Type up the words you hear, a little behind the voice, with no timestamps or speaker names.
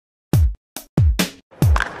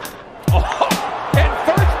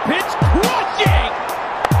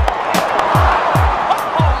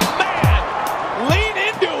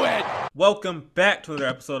welcome back to another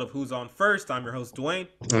episode of Who's On First. I'm your host, Dwayne.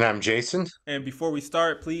 And I'm Jason. And before we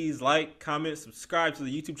start, please like, comment, subscribe to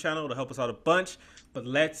the YouTube channel to help us out a bunch. But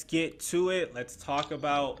let's get to it. Let's talk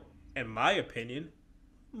about, in my opinion,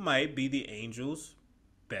 might be the Angels'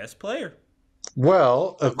 best player.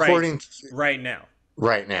 Well, Right, according to, right now.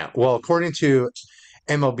 right now, according to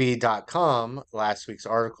MLB.com, last week's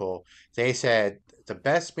article, they said the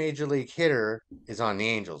best major league hitter is on the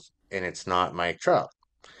Angels, and it's not Mike Trout.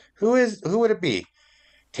 Who would it be?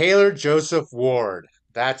 Taylor Joseph Ward.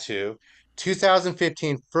 That's who.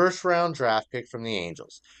 2015 first round draft pick from the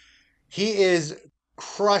Angels. He is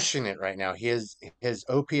crushing it right now. His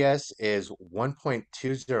OPS is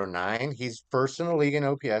 1.209. He's first in the league in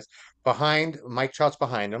OPS. Behind Mike Trout's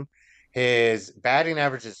behind him. His batting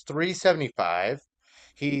average is 375.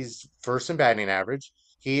 He's first in batting average.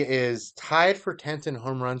 He is tied for 10th in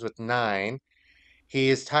home runs with 9. He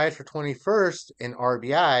is tied for 21st in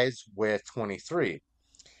RBIs with 23.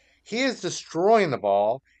 He is destroying the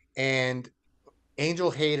ball, and Angel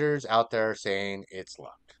haters out there saying it's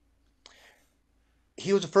luck.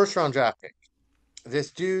 He was a first round draft pick.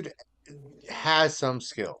 This dude has some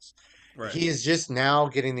skills. Right, He is just now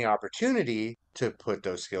getting the opportunity to put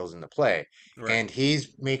those skills into play. right. And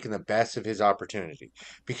he's making the best of his opportunity.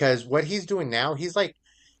 Because what he's doing now,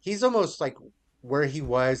 he's almost like where he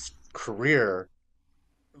was career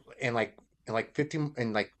in like 50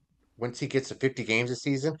 and like once he gets to 50 games a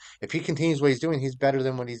season, if he continues what he's doing, he's better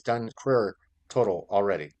than what he's done career total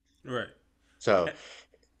already. Right. So Eh,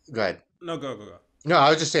 go ahead. No, go. No, I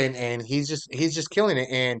was just saying, and he's just killing it.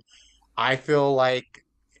 And I feel like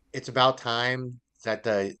it's about time that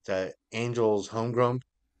the Angels' homegrown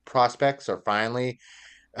prospects are finally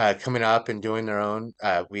coming up and doing their own.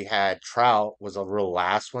 We had Trout was a real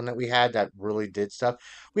last one that we had that really did stuff.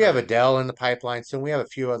 We have Right. Adele in the pipeline, so we have a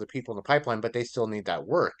few other people in the pipeline, but they still need that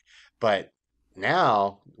work. But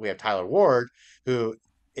now we have Tyler Ward, who,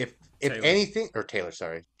 if Taylor. anything, or Taylor,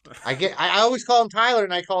 sorry. I always call him Tyler,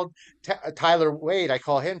 and I called Tyler Wade. I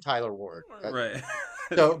call him Tyler Ward. Right.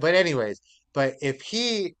 But anyways, but if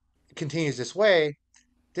he continues this way,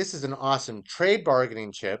 this is an awesome trade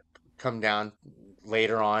bargaining chip come down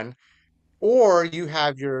later on, or you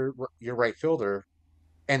have your right fielder,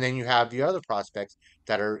 and then you have the other prospects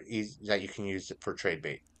that are easy, that you can use for trade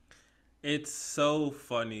bait. It's so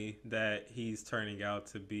funny that he's turning out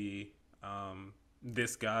to be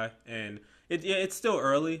this guy, and it's still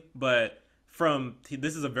early, but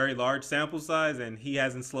this is a very large sample size, and he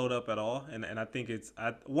hasn't slowed up at all. And I think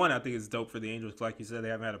I think it's dope for the Angels. 'Cause like you said, they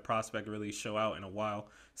haven't had a prospect really show out in a while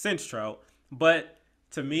since Trout. But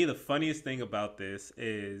to me, the funniest thing about this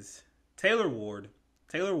is Taylor Ward.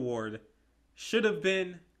 Taylor Ward should have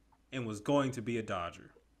been and was going to be a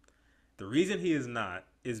Dodger. The reason he is not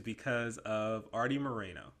is because of Artie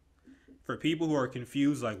Moreno. For people who are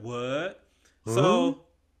confused, like, what? Hmm? So,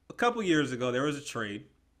 a couple years ago, there was a trade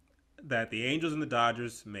that the Angels and the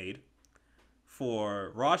Dodgers made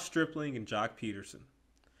for Ross Stripling and Jock Peterson.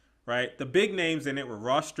 Right? The big names in it were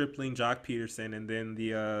Ross Stripling, Jock Peterson, and then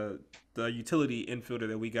the utility infielder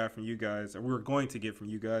that we got from you guys, or we were going to get from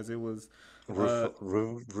you guys. It was uh,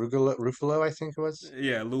 Ruffalo, I think it was.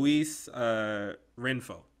 yeah, Luis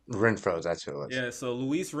Renfo. Renfro, that's who it was. Yeah, so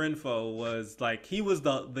Luis Renfo was like he was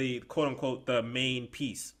the quote unquote the main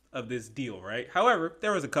piece of this deal, right? However,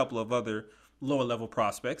 there was a couple of other lower level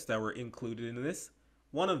prospects that were included in this.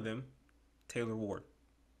 One of them, Taylor Ward.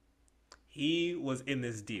 He was in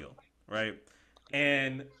this deal, right?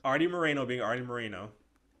 And Artie Moreno being Artie Moreno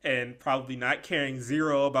and probably not caring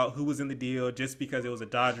zero about who was in the deal just because it was a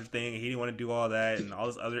Dodger thing and he didn't want to do all that and all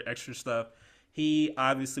this other extra stuff. He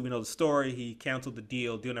obviously, we know the story. He canceled the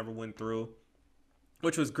deal. Deal never went through,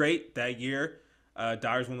 which was great that year.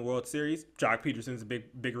 Dodgers won the World Series. Jock Peterson's a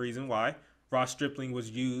big reason why. Ross Stripling was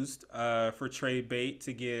used for trade bait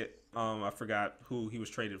to get I forgot who he was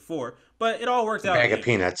traded for, but it all worked out in Bag the of end.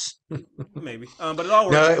 peanuts. Maybe, but it all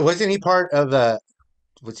worked No, out. wasn't he part of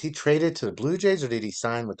was he traded to the Blue Jays or did he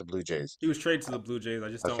sign with the Blue Jays? He was traded to the Blue Jays. I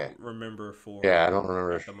just don't Okay. remember for Yeah, I don't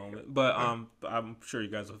remember. at the moment, but Yeah. I'm sure you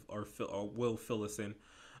guys or will fill us in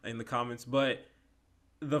the comments. But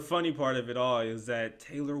the funny part of it all is that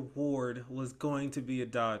Taylor Ward was going to be a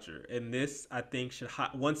Dodger, and this I think should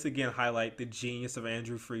once again highlight the genius of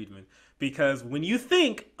Andrew Friedman. Because when you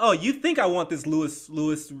think, oh, you think I want this Lewis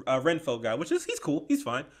Renfro guy, which is he's cool, he's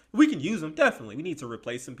fine. We can use him definitely. We need to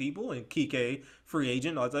replace some people and Kike free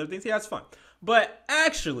agent, all those other things. Yeah, that's fine. But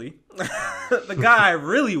actually, the guy I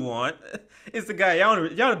really want is the guy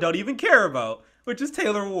y'all don't even care about, which is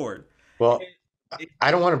Taylor Ward. Well, It, it,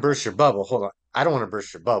 I don't want to burst your bubble. Hold on. I don't want to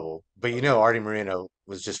burst your bubble, but you know Artie Moreno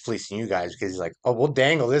was just fleecing you guys because he's like, oh, we'll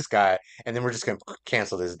dangle this guy, and then we're just gonna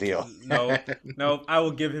cancel this deal. No, no, I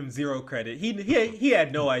will give him zero credit. He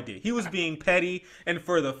had no idea. He was being petty, and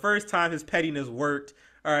for the first time, his pettiness worked.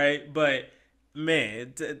 All right, but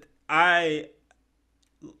man, I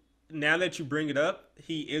now that you bring it up,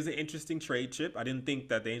 he is an interesting trade chip. I didn't think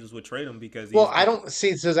that the Angels would trade him because Well, he's I don't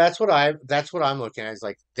see. So that's what I'm looking at. Is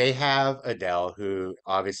like they have Adele, who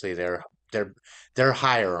obviously they're they're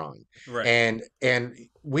higher on, right, and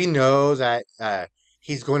we know that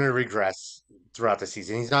he's going to regress throughout the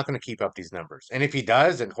season. He's not going to keep up these numbers, and if he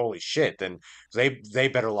does, then holy shit, then they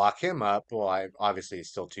better lock him up. Well, obviously he's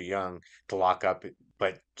still too young to lock up,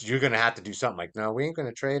 but you're going to have to do something like, no, we ain't going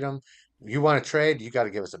to trade him. You want to trade, you got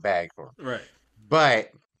to give us a bag for him. right,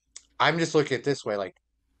 But I'm just looking at it this way, like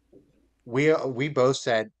we both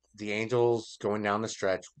said the Angels going down the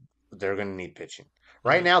stretch, they're going to need pitching.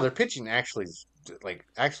 Right mm-hmm. now, their pitching actually is like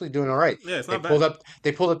actually doing all right. Yeah, it's They not pulled bad. up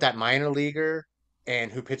they pulled up that minor leaguer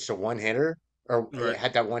and who pitched a one hitter or Right,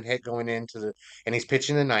 had that one hit going into the and he's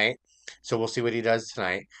pitching tonight. So we'll see what he does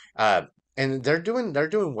tonight. Uh, and they're doing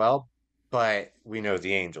well, but we know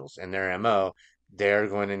the Angels and their MO. They're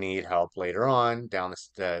going to need help later on down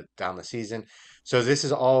the season. So this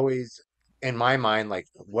is always in my mind, like,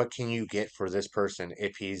 what can you get for this person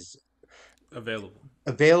if he's available.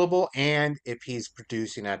 available and if he's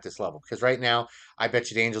producing at this level? Because right now, I bet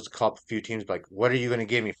you the Angels call up a few teams like, "What are you going to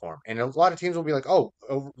give me for him?" And a lot of teams will be like, "Oh,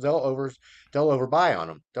 they'll overbuy on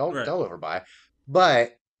him. Right. They'll overbuy."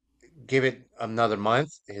 But give it another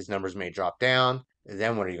month, his numbers may drop down.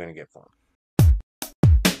 Then what are you going to get for him?